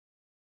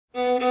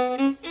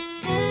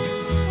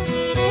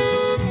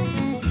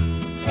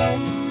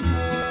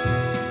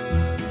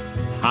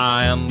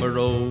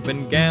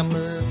roving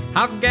gambler,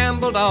 I've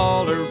gambled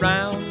all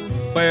around.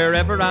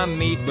 Wherever I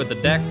meet with a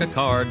deck of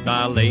cards,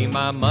 I lay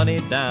my money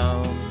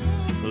down.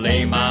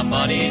 Lay my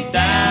money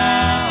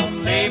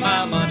down, lay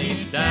my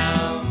money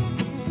down.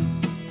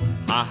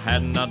 I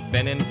had not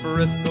been in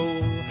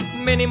Frisco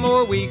many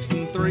more weeks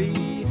than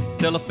 3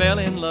 till I fell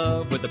in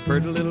love with a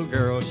pretty little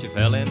girl. She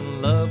fell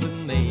in love with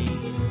me.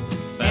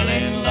 Fell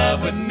in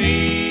love with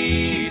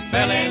me,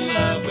 fell in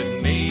love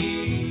with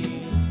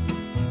me.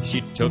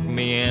 She took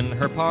me in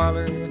her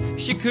parlor,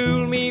 she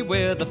cooled me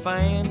with a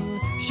fan.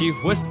 She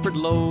whispered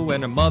low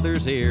in her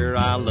mother's ear,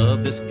 I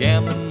love this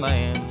gambling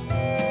man.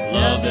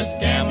 Love this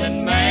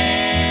gambling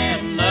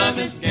man, love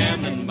this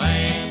gambling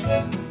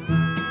man.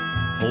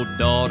 Oh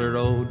daughter,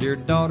 oh dear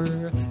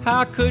daughter,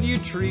 how could you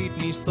treat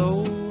me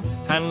so,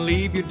 and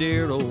leave your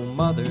dear old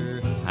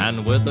mother,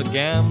 and with a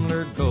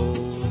gambler go?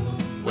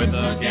 With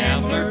a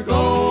gambler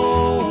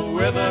go,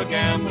 with a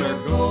gambler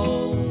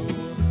go.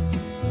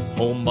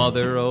 Oh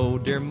mother, oh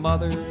dear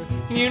mother,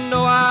 you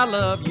know I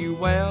love you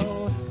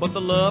well, but the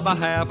love I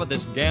have for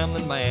this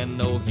gambling man,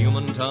 no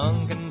human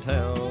tongue can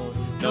tell.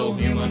 No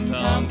human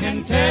tongue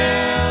can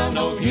tell,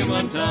 no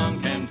human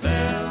tongue can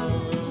tell.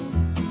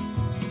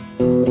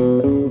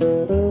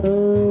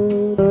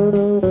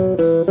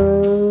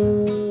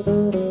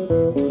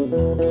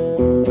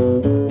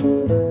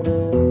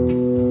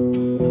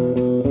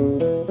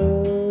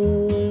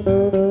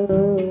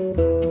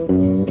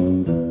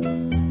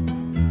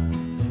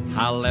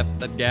 I left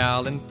that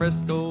gal in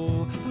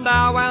Frisco, and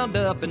I wound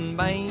up in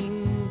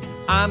Maine.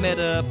 I met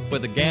up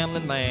with a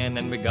gambling man,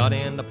 and we got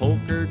in a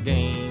poker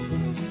game.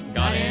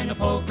 Got in a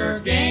poker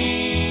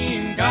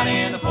game, got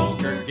in a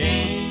poker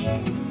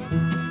game.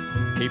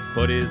 He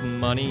put his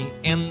money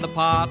in the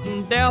pot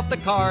and dealt the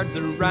cards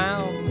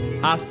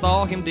around. I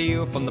saw him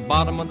deal from the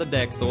bottom of the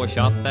deck, so I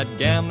shot that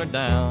gambler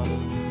down.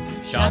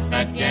 Shot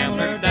that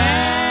gambler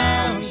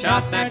down,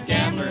 shot that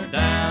gambler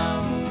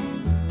down.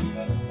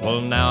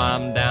 Well, now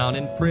I'm down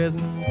in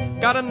prison,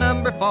 got a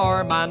number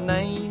for my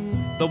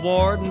name. The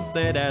warden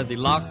said as he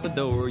locked the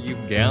door,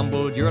 you've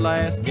gambled your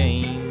last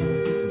game.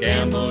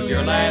 Gambled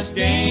your last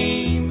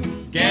game,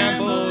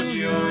 gambled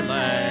your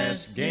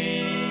last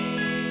game.